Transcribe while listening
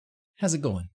How's it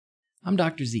going? I'm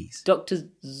DrZzs.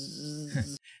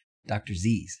 DrZzs.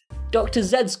 DrZzs.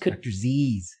 DrZzs could.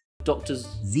 DrZzs.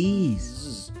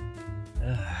 DrZzs.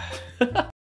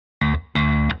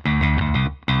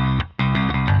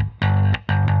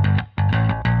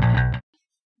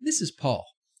 This is Paul.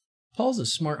 Paul's a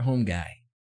smart home guy.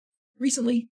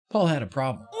 Recently, Paul had a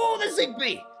problem. Oh, the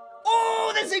Zigbee!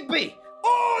 Oh, the Zigbee!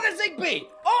 Oh, the Zigbee!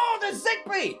 Oh, the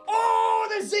Zigbee! Oh,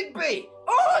 the Zigbee!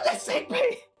 Oh, the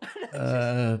Zigbee!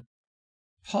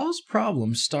 Paul's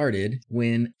problem started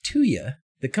when Tuya,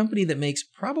 the company that makes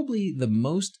probably the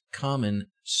most common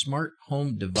smart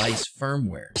home device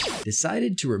firmware,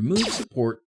 decided to remove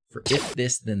support for if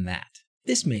this then that.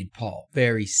 This made Paul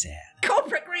very sad.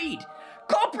 Corporate greed!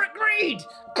 Corporate greed!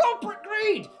 Corporate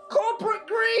greed! Corporate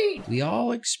greed! We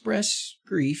all express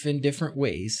grief in different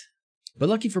ways, but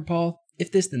lucky for Paul,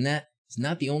 if this then that is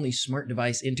not the only smart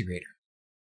device integrator.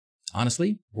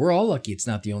 Honestly, we're all lucky it's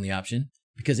not the only option,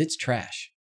 because it's trash.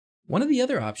 One of the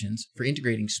other options for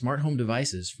integrating smart home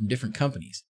devices from different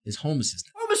companies is Home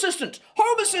Assistant. Home Assistant!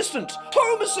 Home Assistant!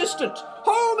 Home Assistant!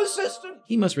 Home Assistant!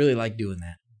 He must really like doing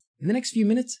that. In the next few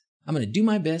minutes, I'm going to do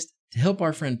my best to help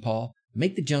our friend Paul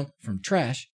make the jump from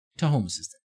trash to Home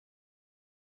Assistant.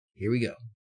 Here we go.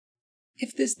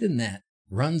 If this then that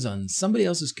runs on somebody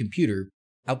else's computer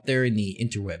out there in the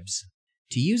interwebs.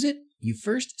 To use it, you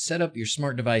first set up your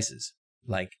smart devices,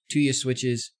 like Tuya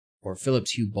switches or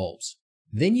Philips Hue bulbs.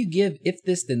 Then you give if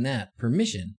this then that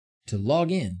permission to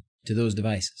log in to those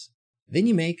devices. Then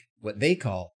you make what they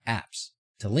call apps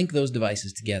to link those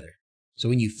devices together. So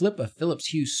when you flip a Philips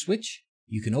Hue switch,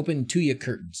 you can open Tuya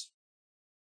curtains.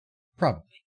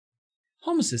 Probably.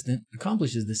 Home Assistant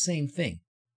accomplishes the same thing,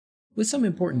 with some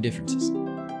important differences.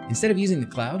 Instead of using the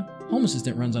cloud, Home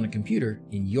Assistant runs on a computer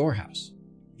in your house.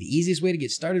 The easiest way to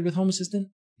get started with Home Assistant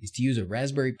is to use a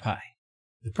Raspberry Pi.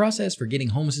 The process for getting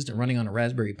Home Assistant running on a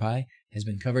Raspberry Pi has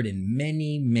been covered in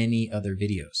many other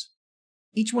videos.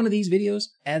 Each one of these videos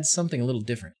adds something a little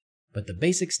different, but the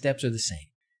basic steps are the same.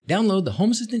 Download the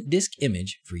Home Assistant disk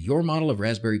image for your model of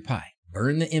Raspberry Pi.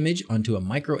 Burn the image onto a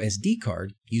micro SD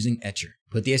card using Etcher.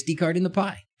 Put the SD card in the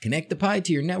Pi. Connect the Pi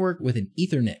to your network with an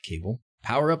Ethernet cable.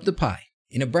 Power up the Pi.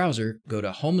 In a browser, go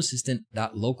to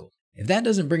homeassistant.local. If that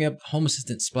doesn't bring up Home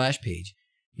Assistant splash page,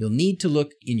 you'll need to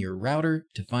look in your router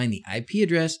to find the IP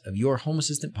address of your Home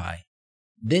Assistant Pi.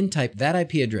 Then type that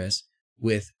IP address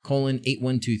with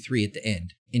 :8123 at the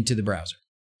end into the browser.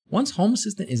 Once Home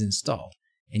Assistant is installed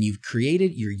and you've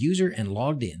created your user and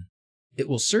logged in, it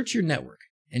will search your network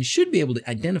and should be able to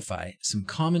identify some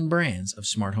common brands of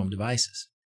smart home devices.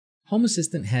 Home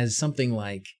Assistant has something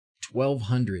like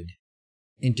 1,200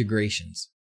 integrations.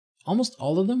 Almost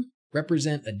all of them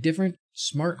represent a different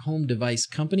smart home device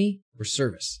company or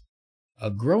service.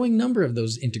 A growing number of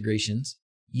those integrations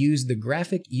use the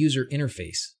graphic user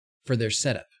interface for their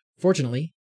setup.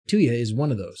 Fortunately, Tuya is one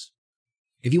of those.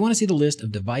 If you want to see the list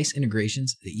of device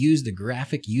integrations that use the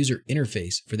graphic user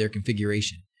interface for their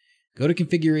configuration, go to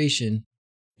Configuration,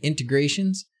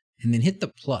 Integrations, and then hit the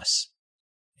plus.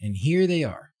 And here they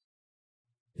are.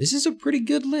 This is a pretty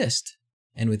good list,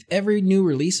 and with every new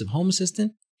release of Home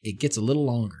Assistant, it gets a little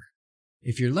longer.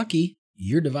 If you're lucky,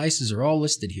 your devices are all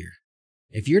listed here.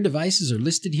 If your devices are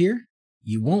listed here,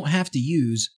 you won't have to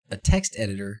use a text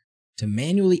editor to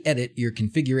manually edit your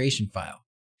configuration file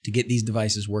to get these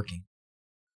devices working.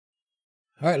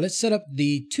 All right, let's set up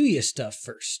the Tuya stuff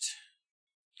first.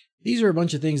 These are a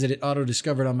bunch of things that it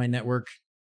auto-discovered on my network.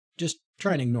 Just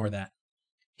try and ignore that.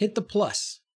 Hit the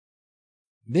plus.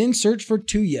 Then search for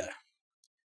Tuya.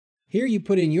 Here you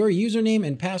put in your username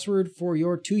and password for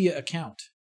your Tuya account.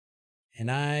 And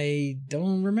I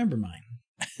don't remember mine.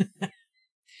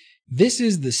 This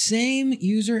is the same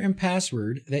user and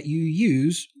password that you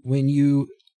use when you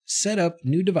set up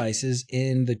new devices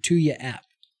in the Tuya app.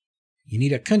 You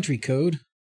need a country code.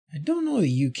 I don't know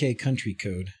the UK country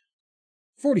code.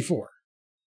 44.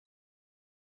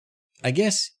 I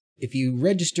guess if you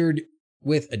registered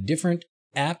with a different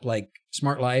app like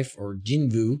Smart Life or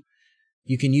Jinvu,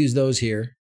 you can use those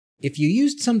here. If you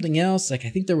used something else, like I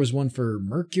think there was one for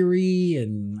Mercury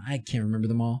and I can't remember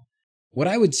them all, what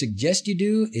I would suggest you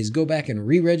do is go back and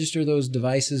re-register those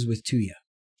devices with Tuya,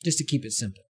 just to keep it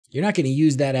simple. You're not going to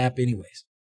use that app anyways.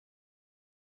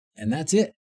 And that's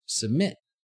it. Submit.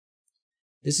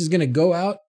 This is going to go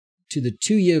out to the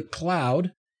Tuya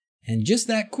cloud, and just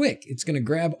that quick, it's going to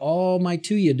grab all my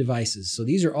Tuya devices. So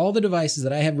these are all the devices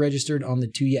that I have registered on the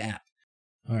Tuya app.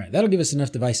 All right, that'll give us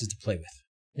enough devices to play with.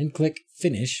 Then click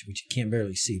Finish, which you can't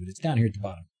barely see, but it's down here at the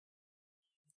bottom.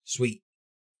 Sweet.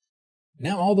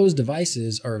 Now all those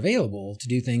devices are available to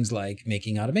do things like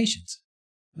making automations.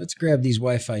 Let's grab these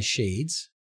Wi-Fi shades.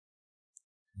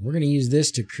 We're going to use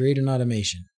this to create an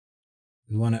automation.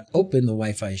 We want to open the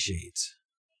Wi-Fi shades.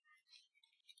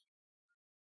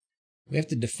 We have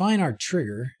to define our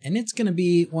trigger, and it's going to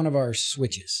be one of our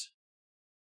switches.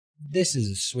 This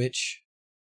is a switch.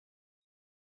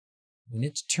 When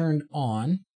it's turned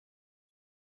on,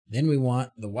 then we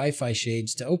want the Wi-Fi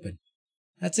shades to open.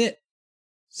 That's it.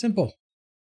 Simple.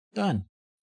 Done.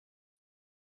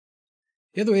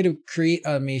 The other way to create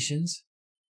automations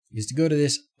is to go to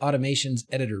this Automations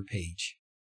Editor page.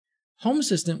 Home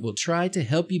Assistant will try to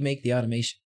help you make the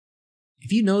automation.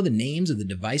 If you know the names of the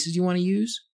devices you want to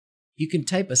use, you can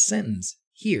type a sentence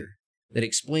here that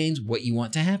explains what you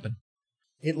want to happen.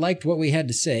 It liked what we had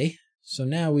to say, so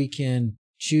now we can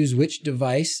choose which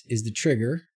device is the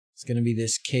trigger. It's going to be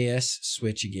this KS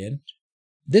switch again.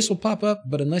 This will pop up,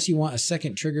 but unless you want a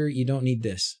second trigger, you don't need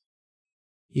this.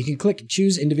 You can click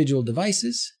Choose Individual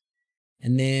Devices,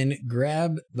 and then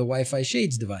grab the Wi-Fi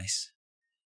Shades device.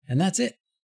 And that's it.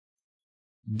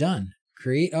 Done.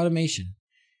 Create automation.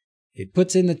 It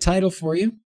puts in the title for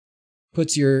you,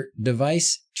 puts your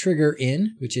device trigger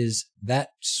in, which is that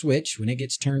switch when it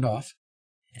gets turned off,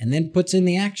 and then puts in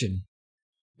the action,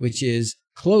 which is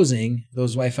closing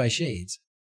those Wi-Fi shades.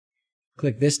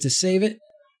 Click this to save it.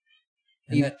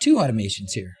 And you got two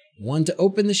automations here. One to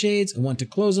open the shades and one to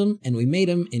close them, and we made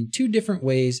them in two different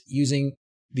ways using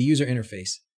the user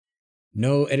interface.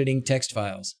 No editing text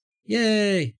files.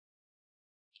 Yay!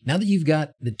 Now that you've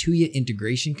got the Tuya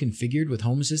integration configured with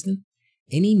Home Assistant,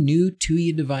 any new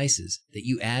Tuya devices that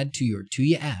you add to your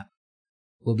Tuya app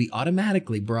will be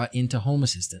automatically brought into Home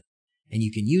Assistant, and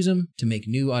you can use them to make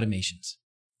new automations.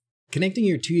 Connecting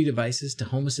your Tuya devices to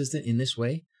Home Assistant in this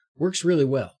way works really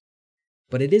well,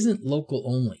 but it isn't local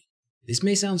only. This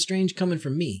may sound strange coming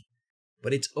from me,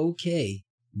 but it's okay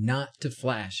not to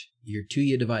flash your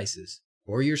Tuya devices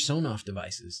or your Sonoff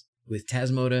devices with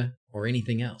Tasmota or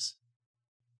anything else.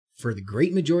 For the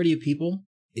great majority of people,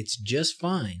 it's just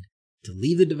fine to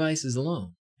leave the devices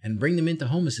alone and bring them into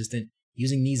Home Assistant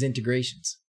using these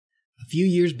integrations. A few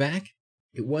years back,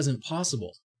 it wasn't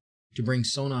possible to bring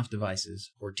Sonoff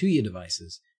devices or Tuya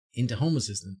devices into Home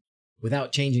Assistant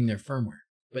without changing their firmware,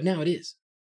 but now it is.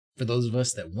 For those of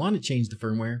us that want to change the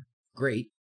firmware, great,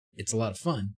 it's a lot of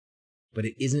fun, but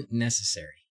it isn't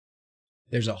necessary.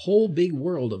 There's a whole big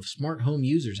world of smart home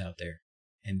users out there,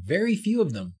 and very few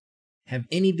of them have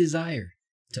any desire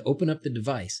to open up the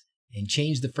device and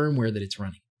change the firmware that it's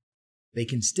running. They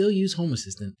can still use Home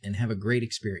Assistant and have a great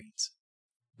experience.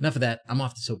 Enough of that, I'm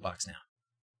off the soapbox now.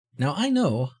 Now I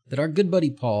know that our good buddy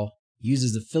Paul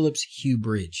uses the Philips Hue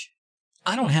bridge.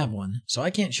 I don't have one, so I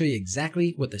can't show you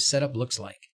exactly what the setup looks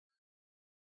like.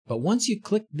 But once you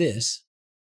click this,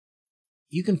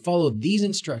 you can follow these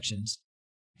instructions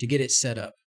to get it set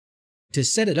up. To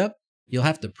set it up, you'll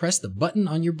have to press the button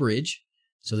on your bridge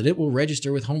so that it will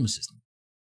register with Home Assistant.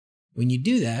 When you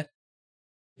do that,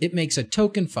 it makes a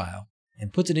token file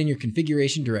and puts it in your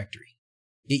configuration directory.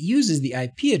 It uses the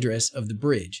IP address of the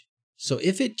bridge, so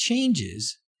if it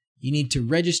changes, you need to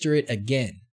register it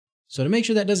again. So to make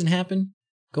sure that doesn't happen,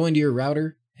 go into your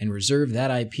router and reserve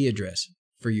that IP address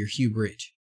for your Hue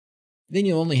bridge. Then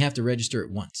you'll only have to register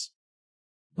it once.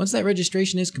 Once that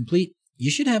registration is complete, you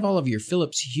should have all of your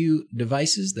Philips Hue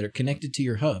devices that are connected to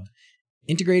your hub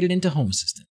integrated into Home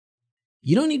Assistant.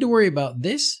 You don't need to worry about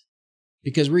this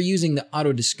because we're using the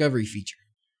auto discovery feature.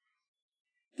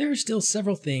 There are still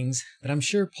several things that I'm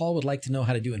sure Paul would like to know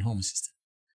how to do in Home Assistant,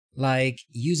 like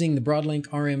using the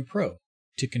Broadlink RM Pro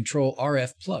to control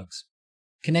RF plugs,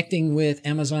 connecting with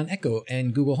Amazon Echo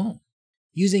and Google Home,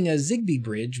 using a Zigbee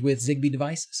bridge with Zigbee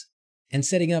devices, and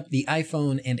setting up the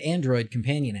iPhone and Android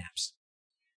companion apps.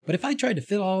 But if I tried to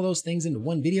fit all those things into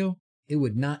one video, it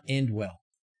would not end well.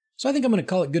 So I think I'm going to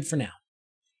call it good for now.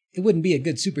 It wouldn't be a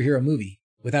good superhero movie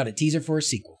without a teaser for a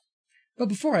sequel. But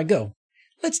before I go,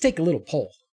 let's take a little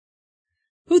poll.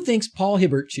 Who thinks Paul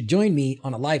Hibbert should join me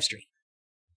on a live stream?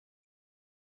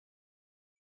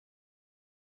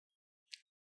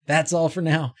 That's all for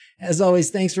now. As always,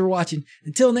 thanks for watching.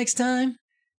 Until next time,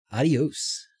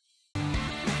 adios.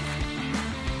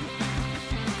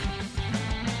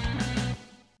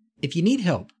 If you need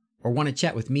help or want to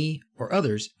chat with me or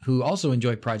others who also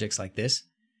enjoy projects like this,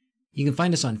 you can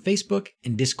find us on Facebook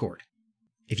and Discord.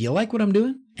 If you like what I'm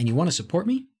doing and you want to support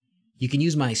me, you can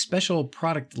use my special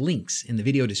product links in the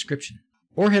video description,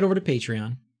 or head over to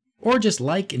Patreon, or just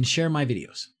like and share my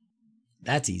videos.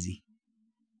 That's easy.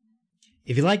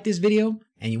 If you like this video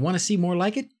and you want to see more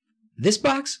like it, this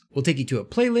box will take you to a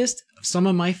playlist of some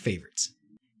of my favorites.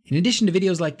 In addition to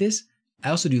videos like this, I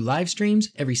also do live streams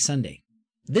every Sunday.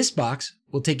 This box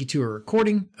will take you to a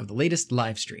recording of the latest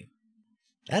live stream.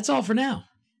 That's all for now.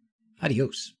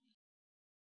 Adios.